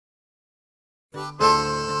Hi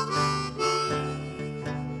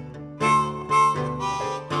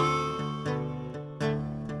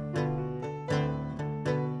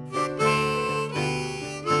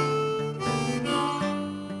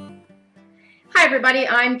everybody,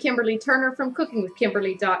 I'm Kimberly Turner from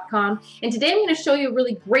cookingwithkimberly.com, and today I'm going to show you a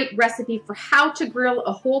really great recipe for how to grill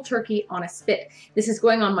a whole turkey on a spit. This is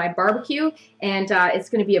going on my barbecue, and it's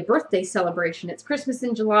going to be a birthday celebration. It's Christmas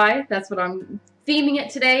in July. That's what I'm theming it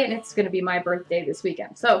today, and it's going to be my birthday this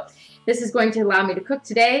weekend. So this is going to allow me to cook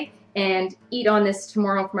today and eat on this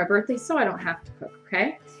tomorrow for my birthday, so I don't have to cook,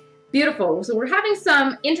 okay? Beautiful. So we're having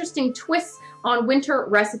some interesting twists on winter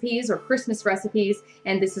recipes or Christmas recipes,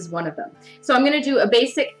 and this is one of them. So I'm going to do a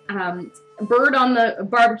basic bird on the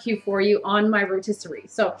barbecue for you on my rotisserie.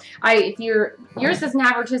 So if yours doesn't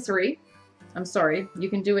have rotisserie, I'm sorry, you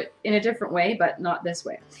can do it in a different way, but not this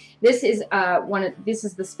way. This is this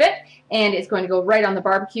is the spit, and it's going to go right on the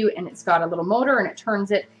barbecue, and it's got a little motor, and it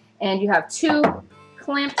turns it, and you have two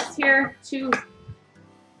clamps here, two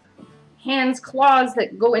claws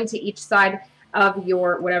that go into each side of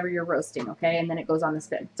your whatever you're roasting, okay? And then it goes on the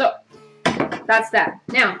spit. So that's that.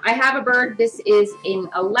 Now I have a bird. This is an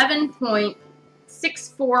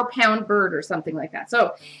 11.64 pound bird or something like that.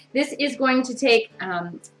 So this is going to take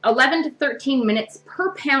 11 to 13 minutes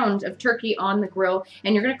per pound of turkey on the grill,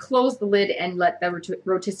 and you're going to close the lid and let the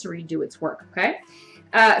rotisserie do its work, okay?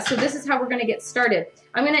 So this is how we're going to get started.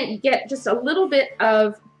 I'm going to get just a little bit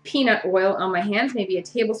of peanut oil on my hands, maybe a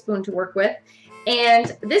tablespoon to work with.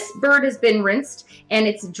 And this bird has been rinsed and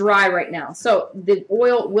it's dry right now, so the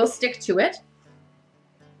oil will stick to it,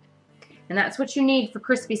 and that's what you need for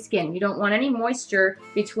crispy skin. You don't want any moisture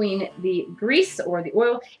between the grease or the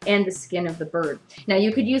oil and the skin of the bird. Now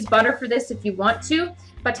you could use butter for this if you want to,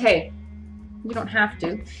 but hey, you don't have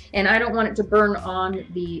to, and I don't want it to burn on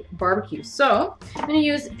the barbecue, so I'm going to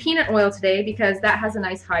use peanut oil today because that has a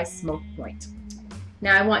nice high smoke point.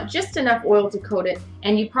 Now I want just enough oil to coat it,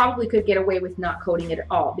 and you probably could get away with not coating it at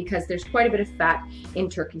all because there's quite a bit of fat in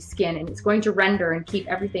turkey skin, and it's going to render and keep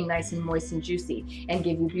everything nice and moist and juicy and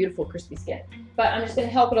give you beautiful crispy skin. But I'm just going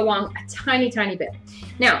to help it along a tiny, tiny bit.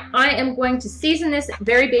 Now I am going to season this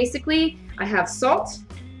very basically. I have salt.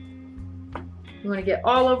 You want to get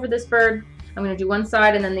all over this bird. I'm going to do one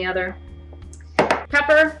side and then the other.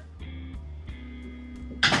 Pepper.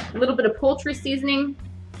 A little bit of poultry seasoning.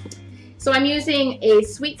 So I'm using a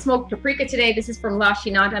sweet smoked paprika today. This is from La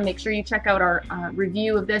Chinata. Make sure you check out our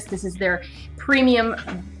review of this. This is their premium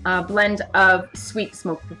blend of sweet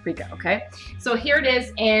smoked paprika, okay? So here it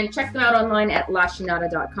is, and check them out online at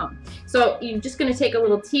lachinata.com. So you're just gonna take a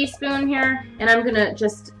little teaspoon here, and I'm gonna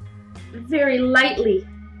just very lightly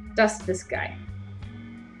dust this guy.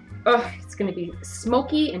 Oh, it's gonna be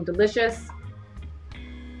smoky and delicious.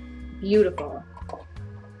 Beautiful.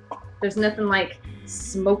 There's nothing like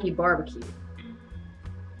smoky barbecue.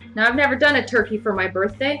 Now I've never done a turkey for my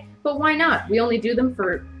birthday, but why not? We only do them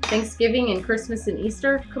for Thanksgiving and Christmas and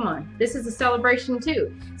Easter. Come on, this is a celebration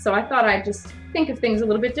too. So I thought I'd just think of things a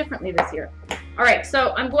little bit differently this year. All right,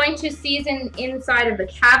 so I'm going to season inside of the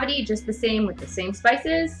cavity just the same with the same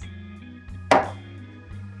spices.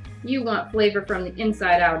 You want flavor from the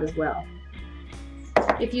inside out as well.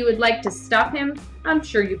 If you would like to stuff him, I'm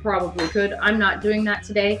sure you probably could. I'm not doing that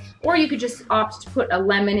today. Or you could just opt to put a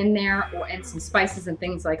lemon in there and some spices and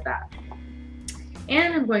things like that.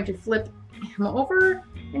 And I'm going to flip him over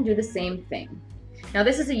and do the same thing. Now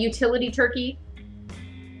this is a utility turkey,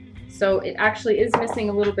 so it actually is missing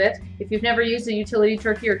a little bit. If you've never used a utility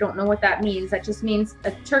turkey or don't know what that just means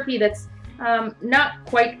a turkey that's not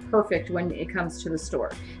quite perfect when it comes to the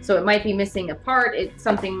store. So it might be missing a part,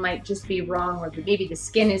 something might just be wrong, or maybe the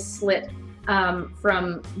skin is slit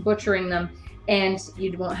from butchering them, and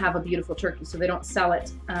you won't have a beautiful turkey, so they don't sell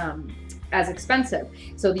it as expensive.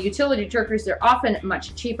 So the utility turkeys are often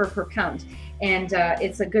much cheaper per pound, and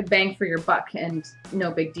it's a good bang for your buck and no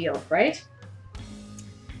big deal, right?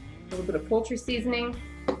 A little bit of poultry seasoning.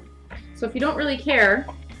 So if you don't really care,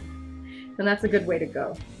 then that's a good way to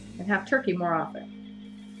go. And have turkey more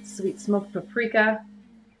often. Sweet smoked paprika.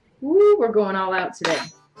 Woo, we're going all out today.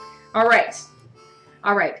 All right.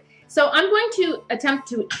 All right. So I'm going to attempt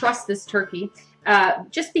to truss this turkey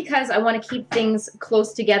just because I want to keep things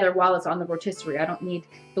close together while it's on the rotisserie. I don't need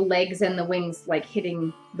the legs and the wings like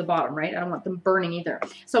hitting the bottom, right? I don't want them burning either.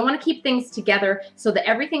 So I want to keep things together so that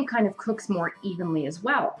everything kind of cooks more evenly as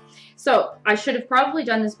well. So I should have probably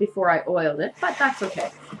done this before I oiled it, but that's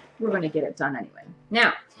okay. We're going to get it done anyway.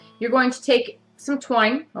 Now, you're going to take some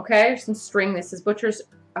twine, okay, or some string. This is butcher's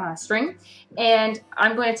string, and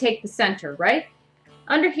I'm going to take the center, right?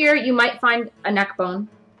 Under here, you might find a neck bone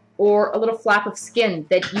or a little flap of skin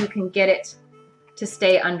that you can get it to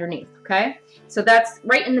stay underneath, okay? So that's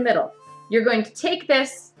right in the middle. You're going to take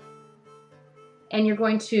this and you're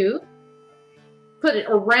going to put it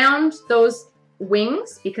around those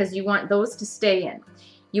wings because you want those to stay in.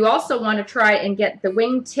 You also want to try and get the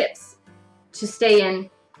wing tips to stay in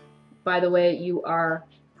by the way you are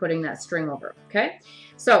putting that string over, okay?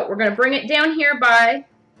 So we're going to bring it down here by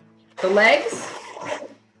the legs.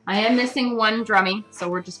 I am missing one drummy, so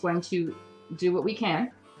we're just going to do what we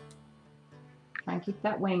can. Try and keep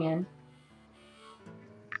that wing in.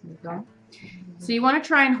 There you go. So you want to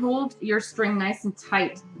try and hold your string nice and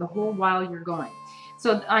tight the whole while you're going.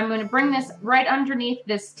 So I'm going to bring this right underneath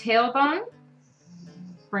this tailbone.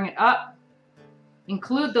 Bring it up.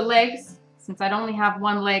 Include the legs. Since I only have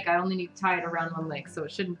one leg, I only need to tie it around one leg, so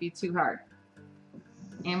it shouldn't be too hard.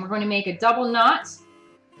 And we're going to make a double knot.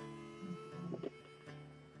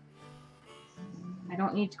 I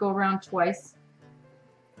don't need to go around twice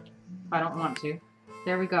if I don't want to.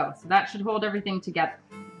 There we go. So that should hold everything together,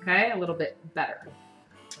 okay? A little bit better.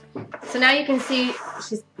 So now you can see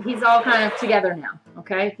he's all kind of together now,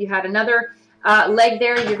 okay? If you had another leg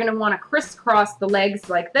there, you're going to want to crisscross the legs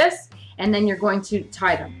like this, and then you're going to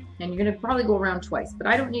tie them. And you're going to probably go around twice, but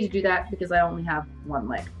I don't need to do that because I only have one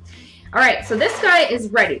leg. All right, so this guy is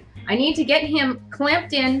ready. I need to get him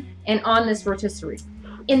clamped in and on this rotisserie.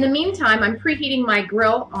 In the meantime, I'm preheating my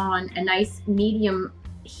grill on a nice medium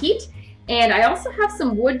heat, and I also have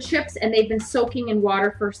some wood chips, and they've been soaking in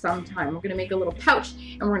water for some time. We're going to make a little pouch,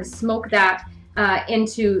 and we're going to smoke that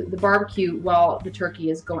into the barbecue while the turkey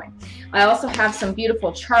is going. I also have some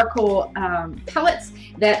beautiful charcoal pellets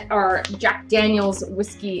that are Jack Daniel's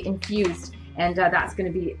whiskey infused, and that's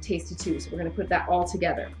going to be tasty too. So we're going to put that all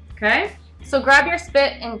together, okay? So grab your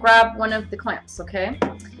spit and grab one of the clamps, okay?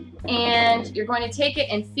 And you're going to take it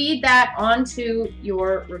and feed that onto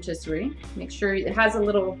your rotisserie. Make sure it has a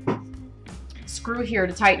little screw here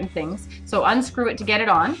to tighten things. So unscrew it to get it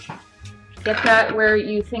on. Get that where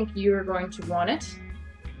you think you're going to want it,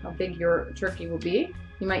 how big your turkey will be.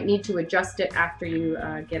 You might need to adjust it after you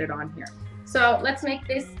get it on here. So let's make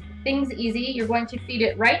things easy. You're going to feed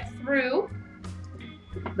it right through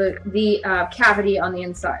the cavity on the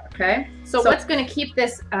inside, okay? So what's going to keep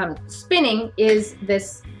this spinning is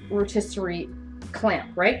this rotisserie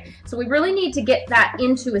clamp, right? So we really need to get that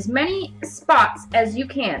into as many spots as you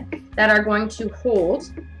can that are going to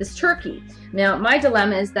hold this turkey. Now, my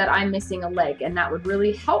dilemma is that I'm missing a leg, and that would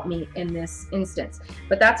really help me in this instance.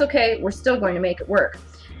 But that's okay. We're still going to make it work.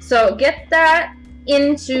 So get that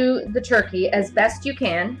into the turkey as best you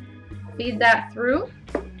can. Feed that through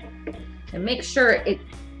and make sure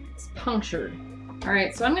it's punctured. All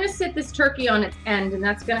right, so I'm going to sit this turkey on its end, and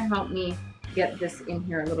that's going to help me get this in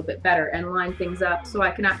here a little bit better and line things up so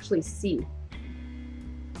I can actually see.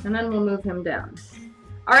 And then we'll move him down.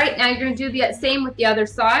 All right, now you're going to do the same with the other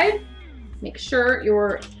side. Make sure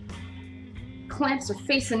your clamps are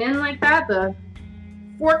facing in like that. The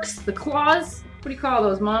forks, the claws. What do you call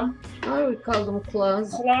those, Mom? I would call them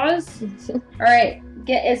claws. Claws? All right,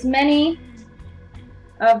 get as many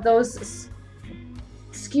of those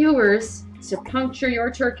skewers to puncture your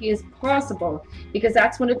turkey as possible, because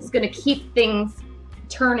that's when it's going to keep things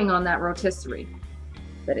turning on that rotisserie,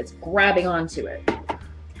 that it's grabbing onto it.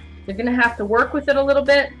 You're going to have to work with it a little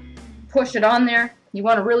bit, push it on there. You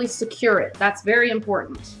want to really secure it. That's very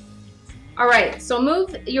important. All right, so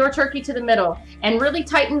move your turkey to the middle and really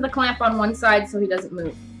tighten the clamp on one side so he doesn't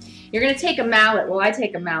move. You're going to take a mallet, well, I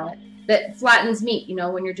take a mallet that flattens meat, you know,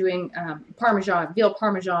 when you're doing Parmesan, veal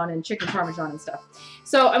Parmesan and chicken Parmesan and stuff.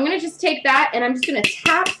 So I'm going to just take that and I'm just going to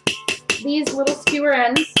tap these little skewer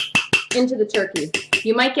ends into the turkey.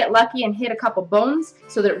 You might get lucky and hit a couple bones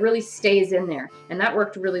so that it really stays in there, and that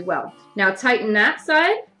worked really well. Now tighten that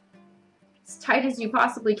side as tight as you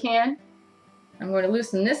possibly can. I'm going to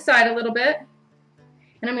loosen this side a little bit,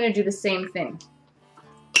 and I'm going to do the same thing.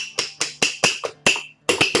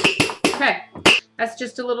 Okay, that's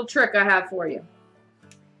just a little trick I have for you.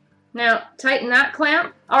 Now tighten that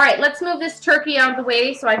clamp. All right, let's move this turkey out of the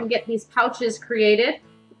way so I can get these pouches created.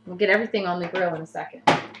 We'll get everything on the grill in a second.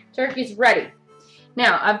 Turkey's ready.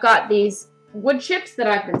 Now I've got these wood chips that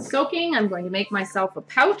I've been soaking. I'm going to make myself a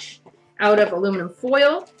pouch out of aluminum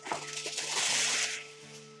foil.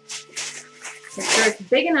 Make sure it's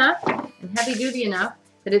big enough and heavy duty enough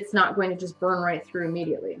that it's not going to just burn right through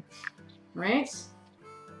immediately. All right,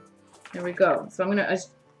 there we go. So I'm going to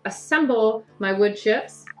assemble my wood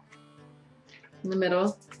chips in the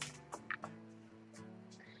middle.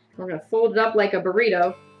 We're going to fold it up like a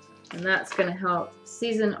burrito, and that's going to help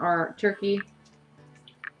season our turkey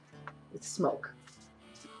with smoke.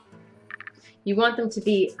 You want them to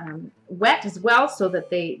be wet as well so that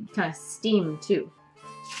they kind of steam too.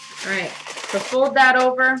 All right, so fold that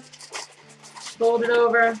over, fold it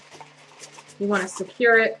over. You want to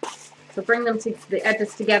secure it. So bring them to the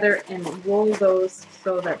edges together and roll those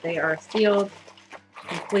so that they are sealed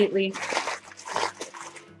completely.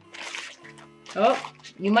 Oh,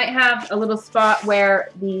 you might have a little spot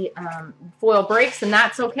where the foil breaks, and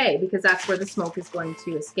that's okay because that's where the smoke is going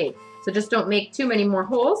to escape. So just don't make too many more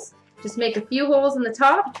holes. Just make a few holes in the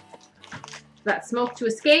top for that smoke to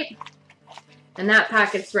escape, and that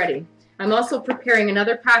packet's ready. I'm also preparing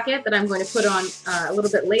another packet that I'm going to put on a little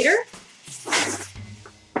bit later.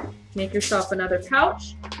 Make yourself another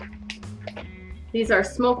pouch. These are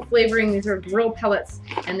smoke flavoring. These are grill pellets,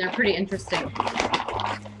 and they're pretty interesting.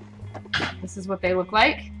 This is what they look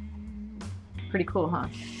like. Pretty cool, huh?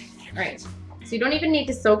 All right, so you don't even need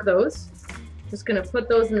to soak those. Just gonna put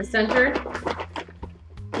those in the center.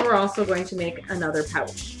 We're also going to make another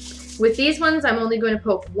pouch. With these ones, I'm only going to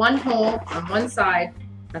poke one hole on one side.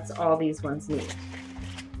 That's all these ones need.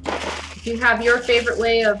 If you have your favorite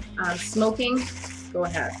way of smoking, go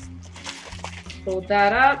ahead. Fold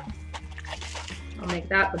that up. I'll make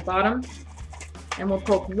that the bottom. And we'll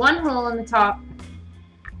poke one hole in the top.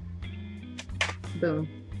 Boom.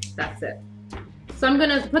 That's it. So I'm going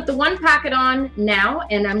to put the one packet on now,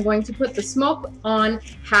 and I'm going to put the smoke on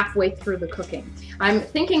halfway through the cooking. I'm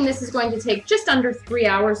thinking this is going to take just under 3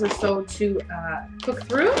 hours or so to cook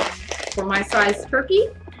through for my size turkey.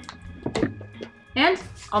 And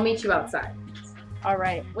I'll meet you outside. All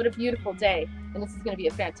right, what a beautiful day. And this is going to be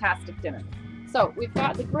a fantastic dinner. So we've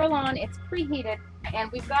got the grill on, it's preheated,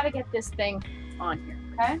 and we've got to get this thing on here,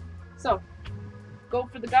 okay? So go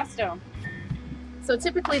for the gusto. So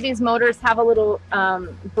typically these motors have a little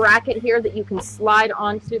bracket here that you can slide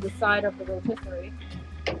onto the side of the rotisserie.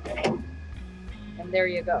 And there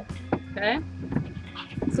you go, okay?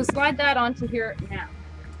 So slide that onto here now.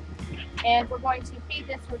 And we're going to feed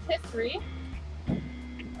this rotisserie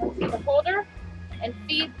into the holder and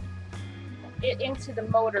feed it into the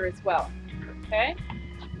motor as well, okay?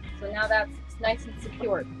 So now that's nice and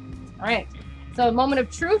secured. All right, so a moment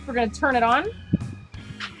of truth, we're gonna turn it on.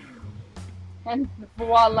 And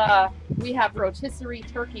voila, we have rotisserie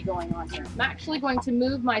turkey going on here. I'm actually going to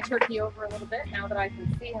move my turkey over a little bit now that I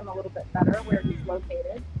can see him a little bit better where he's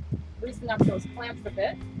located. Loosen up those clamps a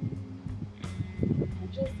bit.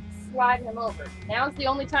 And just slide him over. Now's the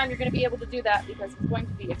only time you're going to be able to do that because it's going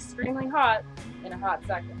to be extremely hot in a hot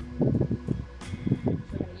second. So I'm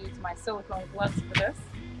going to use my silicone gloves for this.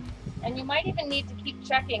 And you might even need to keep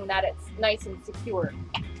checking that it's nice and secure.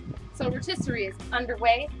 So rotisserie is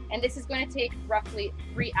underway, and this is going to take roughly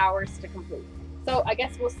 3 hours to complete. So I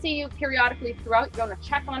guess we'll see you periodically throughout. You're going to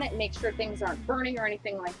check on it and make sure things aren't burning or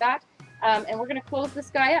anything like that. And we're going to close this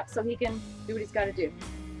guy up so he can do what he's got to do.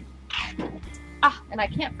 Ah, and I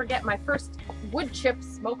can't forget my first wood chip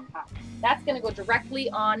smoke pot. That's going to go directly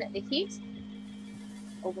on the heat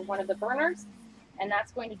over one of the burners, and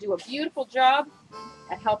that's going to do a beautiful job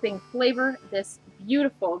at helping flavor this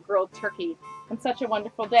beautiful grilled turkey on such a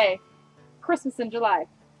wonderful day. Christmas in July.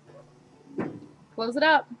 Close it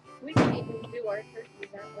up. We can even do our turkey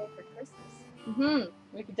that way for Christmas.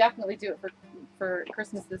 We could definitely do it for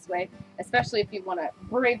Christmas this way, especially if you want to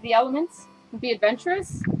brave the elements and be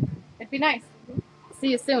adventurous. It'd be nice. See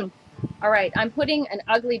you soon. All right, I'm putting an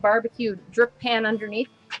ugly barbecue drip pan underneath,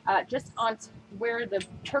 just on where the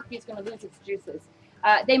turkey is going to lose its juices.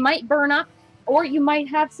 They might burn up, or you might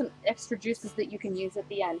have some extra juices that you can use at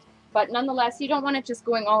the end. But nonetheless, you don't want it just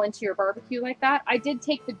going all into your barbecue like that. I did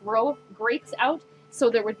take the grill grates out, so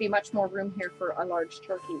there would be much more room here for a large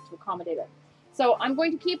turkey to accommodate it. So I'm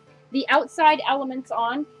going to keep the outside elements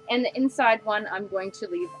on, and the inside one I'm going to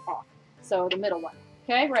leave off. So the middle one,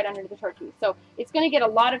 okay, right under the turkey. So it's going to get a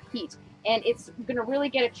lot of heat, and it's going to really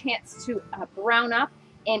get a chance to brown up,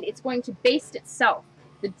 and it's going to baste itself.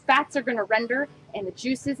 The fats are going to render, and the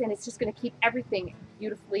juices, and it's just going to keep everything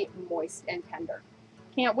beautifully moist and tender.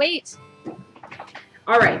 Can't wait.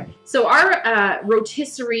 All right, so our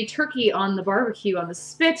rotisserie turkey on the barbecue on the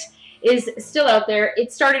spit is still out there.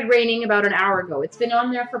 It started raining about an hour ago. It's been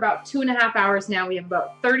on there for about 2.5 hours now. We have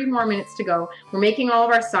about 30 more minutes to go. We're making all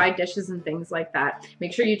of our side dishes and things like that.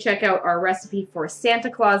 Make sure you check out our recipe for Santa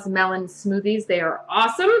Claus melon smoothies. They are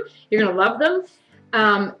awesome. You're gonna love them.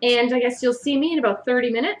 And I guess you'll see me in about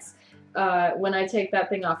 30 minutes when I take that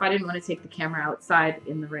thing off. I didn't want to take the camera outside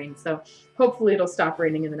in the rain, so hopefully it'll stop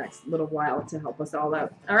raining in the next little while to help us all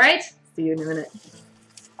out. All right, see you in a minute.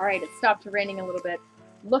 All right, it stopped raining a little bit.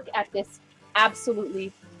 Look at this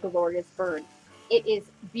absolutely glorious bird. It is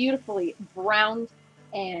beautifully browned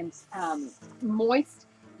and moist.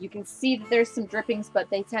 You can see that there's some drippings, but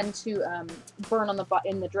they tend to burn on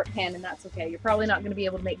in the drip pan, and that's okay. You're probably not going to be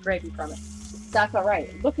able to make gravy from it. That's all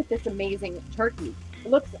right. Look at this amazing turkey. It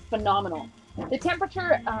looks phenomenal. The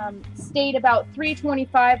temperature stayed about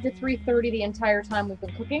 325 to 330 the entire time we've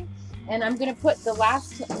been cooking. And I'm going to put the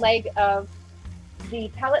last leg of the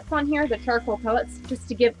pellets on here, the charcoal pellets, just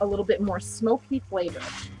to give a little bit more smoky flavor.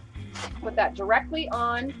 Put that directly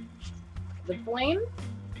on the flame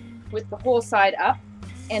with the whole side up.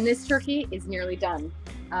 And this turkey is nearly done.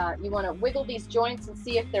 You want to wiggle these joints and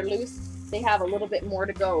see if they're loose. They have a little bit more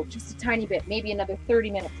to go, just a tiny bit, maybe another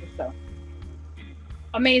 30 minutes or so.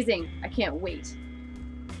 Amazing. I can't wait.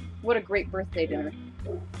 What a great birthday dinner.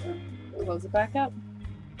 Close it back up.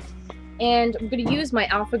 And I'm going to use my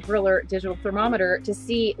Alpha Griller digital thermometer to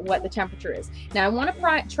see what the temperature is. Now I want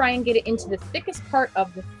to try and get it into the thickest part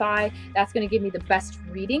of the thigh. That's going to give me the best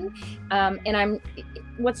reading.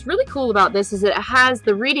 What's really cool about this is that it has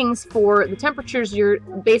the readings for the temperatures you're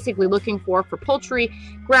basically looking for poultry,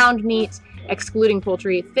 ground meat, excluding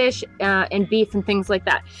poultry, fish, and beef and things like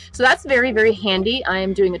that. So that's very, very handy. I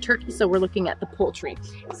am doing the turkey, so we're looking at the poultry.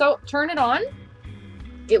 So turn it on.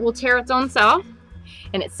 It will tear its own self.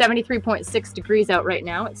 And it's 73.6 degrees out right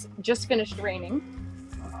now. It's just finished raining.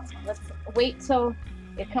 Let's wait till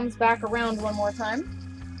it comes back around one more time.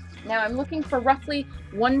 Now I'm looking for roughly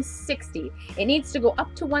 160. It needs to go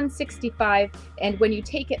up to 165, and when you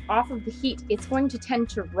take it off of the heat, it's going to tend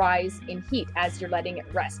to rise in heat as you're letting it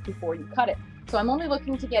rest before you cut it. So I'm only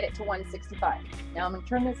looking to get it to 165. Now I'm going to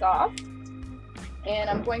turn this off, and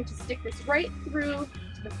I'm going to stick this right through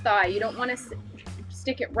to the thigh. You don't want to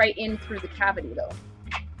stick it right in through the cavity though.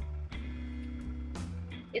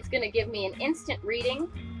 It's going to give me an instant reading,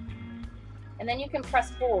 and then you can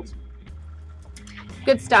press hold.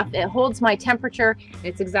 Good stuff. It holds my temperature.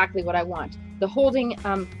 It's exactly what I want. The holding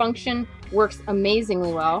function works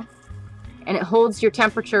amazingly well, and it holds your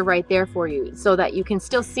temperature right there for you so that you can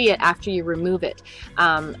still see it after you remove it.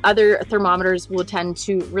 Other thermometers will tend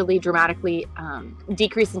to really dramatically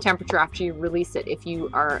decrease in temperature after you release it if you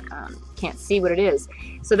can't see what it is.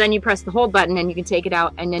 So then you press the hold button and you can take it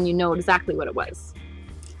out, and then you know exactly what it was.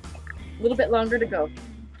 A little bit longer to go.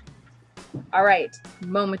 All right,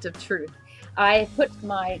 moment of truth. I put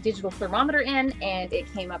my digital thermometer in and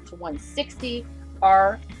it came up to 160.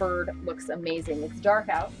 Our bird looks amazing. It's dark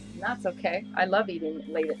out, and that's okay. I love eating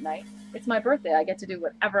late at night. It's my birthday. I get to do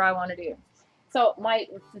whatever I want to do. So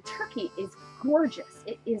the turkey is gorgeous.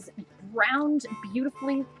 It is browned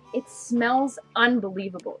beautifully. It smells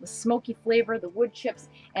unbelievable. The smoky flavor, the wood chips,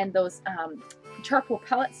 and those charcoal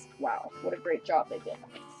pellets. Wow, what a great job they did.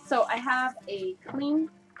 So I have a clean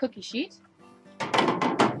cookie sheet.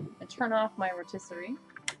 I turn off my rotisserie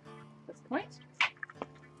at this point.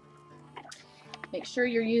 Make sure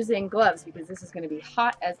you're using gloves because this is going to be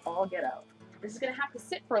hot as all get out. This is going to have to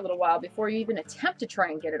sit for a little while before you even attempt to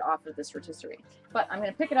try and get it off of this rotisserie. But I'm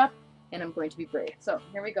going to pick it up and I'm going to be brave. So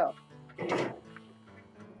here we go.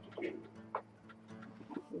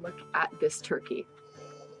 Look at this turkey.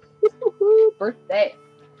 Birthday.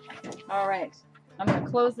 All right. I'm going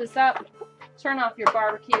to close this up. Turn off your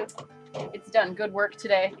barbecue. It's done good work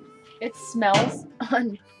today. It smells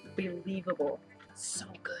unbelievable. So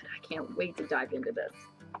good. I can't wait to dive into this.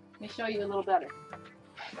 Let me show you a little better.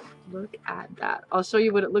 Look at that. I'll show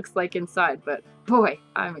you what it looks like inside, but boy,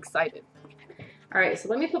 I'm excited. All right, so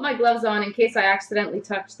let me put my gloves on in case I accidentally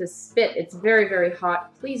touch this spit. It's very, very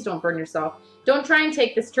hot. Please don't burn yourself. Don't try and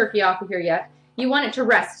take this turkey off of here yet. You want it to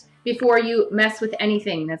rest before you mess with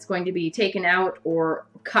anything that's going to be taken out or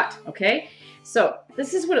cut, okay? So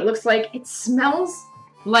this is what it looks like. It smells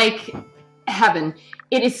like heaven.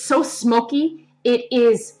 It is so smoky. It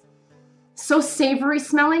is so savory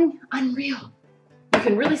smelling. Unreal. You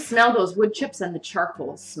can really smell those wood chips and the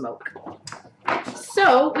charcoal smoke.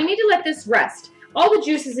 So we need to let this rest. All the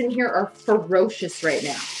juices in here are ferocious right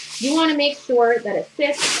now. You want to make sure that it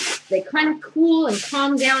sits. They kind of cool and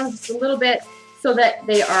calm down just a little bit so that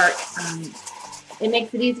they are, it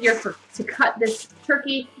makes it easier to cut this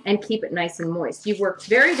turkey and keep it nice and moist. You've worked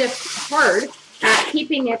very hard at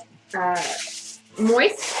keeping it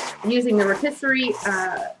moist using the rotisserie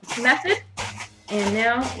method. And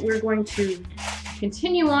now we're going to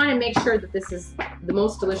continue on and make sure that this is the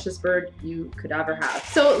most delicious bird you could ever have.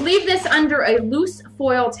 So leave this under a loose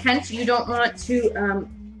foil tent. You don't want to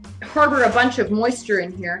harbor a bunch of moisture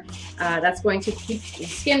in here. That's going to keep the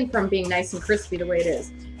skin from being nice and crispy the way it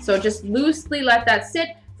is. So just loosely let that sit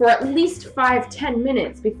for at least 5-10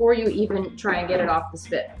 minutes before you even try and get it off the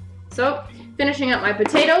spit. So finishing up my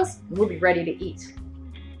potatoes, we'll be ready to eat.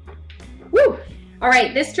 Woo! All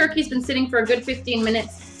right, this turkey's been sitting for a good 15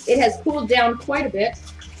 minutes. It has cooled down quite a bit.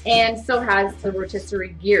 and so has the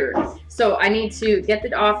rotisserie gear. So I need to get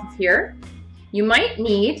it off of here. You might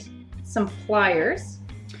need some pliers.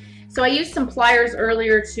 So I used some pliers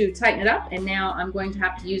earlier to tighten it up, and now I'm going to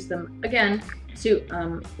have to use them again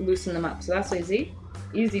to loosen them up. So that's easy.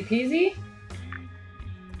 Easy peasy.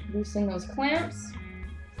 Loosen those clamps.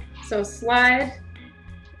 So slide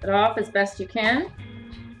it off as best you can.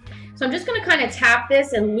 So I'm just going to kind of tap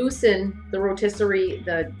this and loosen the rotisserie,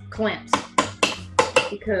 the clamps,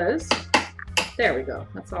 because there we go.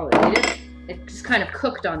 That's all it needed. It just kind of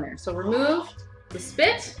cooked on there. So remove the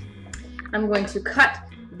spit. I'm going to cut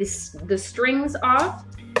the strings off.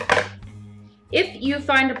 If you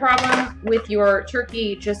find a problem with your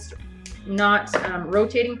turkey just not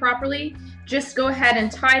rotating properly, just go ahead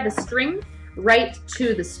and tie the string right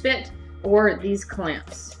to the spit or these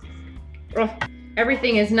clamps. Oh,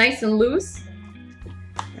 everything is nice and loose.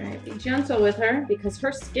 All right, be gentle with her because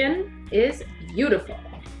her skin is beautiful.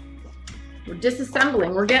 We're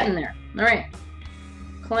disassembling, we're getting there. All right,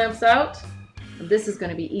 clamps out. This is going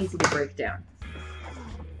to be easy to break down.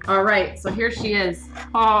 All right, so here she is.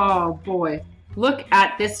 Oh boy, look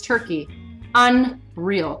at this turkey.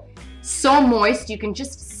 Unreal. So moist, you can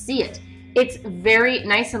just see it. It's very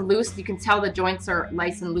nice and loose. You can tell the joints are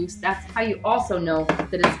nice and loose. That's how you also know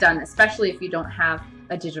that it's done, especially if you don't have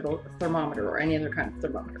a digital thermometer or any other kind of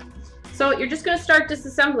thermometer. So you're just going to start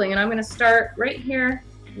disassembling, and I'm going to start right here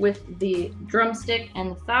with the drumstick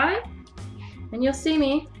and the thigh, and you'll see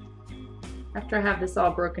me after I have this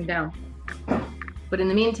all broken down. But in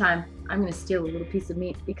the meantime, I'm going to steal a little piece of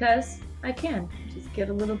meat because I can. Just get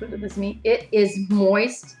a little bit of this meat. It is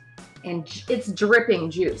moist and it's dripping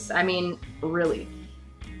juice. I mean, really.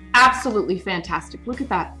 Absolutely fantastic. Look at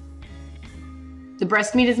that. The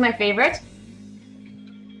breast meat is my favorite.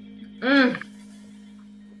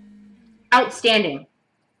 Outstanding.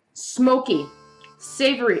 Smoky.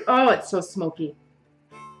 Savory. Oh, it's so smoky.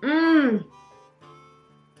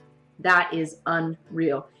 That is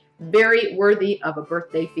unreal. Very worthy of a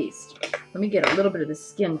birthday feast. Let me get a little bit of the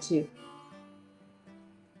skin too.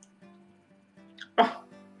 Oh,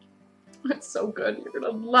 that's so good. You're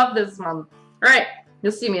gonna love this, Mom. All right,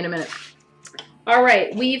 you'll see me in a minute. All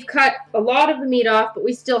right, we've cut a lot of the meat off, but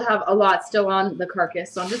we still have a lot still on the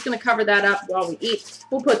carcass. So I'm just gonna cover that up while we eat.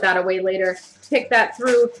 We'll put that away later. Pick that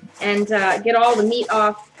through and get all the meat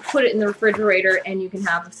off, put it in the refrigerator, and you can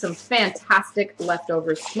have some fantastic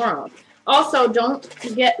leftovers tomorrow. Also, don't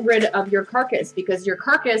get rid of your carcass because your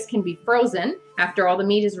carcass can be frozen after all the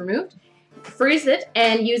meat is removed. Freeze it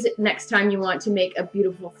and use it next time you want to make a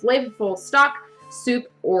beautiful, flavorful stock, soup,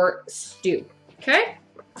 or stew. Okay?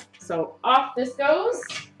 So off this goes,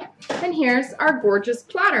 and here's our gorgeous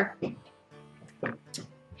platter.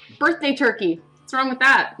 Birthday turkey. What's wrong with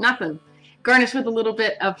that? Nothing. Garnish with a little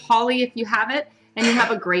bit of holly if you have it, and you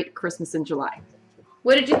have a great Christmas in July.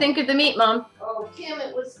 What did you think of the meat, Mom? Oh, Kim,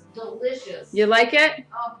 it was delicious. You like it?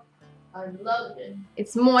 Oh, I loved it.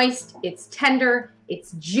 It's moist, it's tender,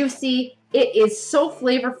 it's juicy, it is so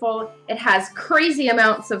flavorful, it has crazy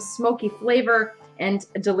amounts of smoky flavor and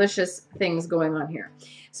delicious things going on here.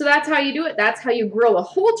 So that's how you do it. That's how you grill a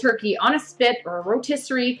whole turkey on a spit or a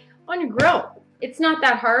rotisserie on your grill. It's not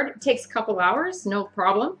that hard. It takes a couple hours, no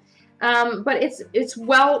problem. But it's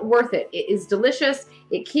well worth it. It is delicious.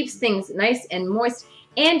 It keeps things nice and moist.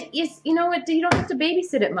 And you know what? You don't have to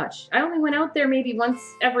babysit it much. I only went out there maybe once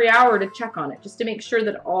every hour to check on it, just to make sure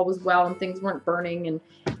that all was well and things weren't burning and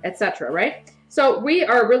etc. Right? So we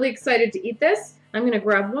are really excited to eat this. I'm going to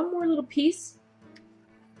grab one more little piece.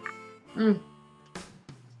 That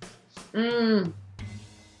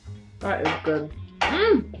is good.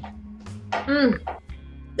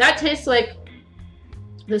 That tastes like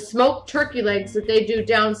the smoked turkey legs that they do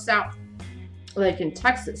down south, like in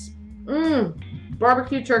Texas.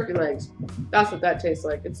 Barbecue turkey legs. That's what that tastes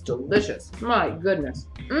like. It's delicious. My goodness.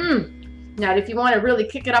 Now, if you want to really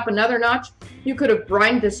kick it up another notch, you could have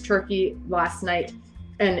brined this turkey last night,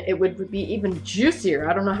 and it would be even juicier.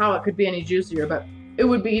 I don't know how it could be any juicier, but it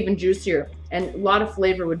would be even juicier, and a lot of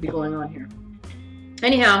flavor would be going on here.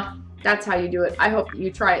 Anyhow, that's how you do it. I hope you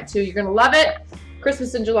try it too. You're going to love it.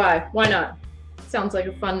 Christmas in July. Why not? Sounds like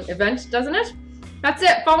a fun event, doesn't it? That's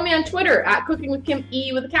it. Follow me on Twitter at Cooking with Kim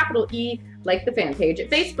E with a capital E, like the fan page at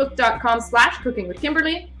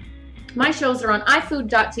facebook.com/cookingwithkimberly. My shows are on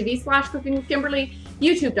ifood.tv/cookingwithkimberly,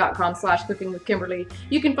 youtube.com/cookingwithkimberly.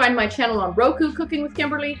 You can find my channel on Roku, Cooking with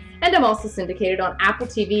Kimberly, and I'm also syndicated on Apple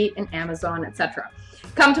TV and Amazon, etc.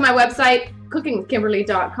 Come to my website,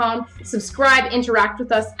 cookingwithkimberly.com, subscribe, interact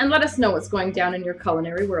with us, and let us know what's going down in your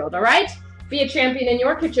culinary world, all right? Be a champion in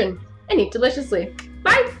your kitchen and eat deliciously.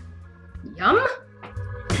 Bye! Yum!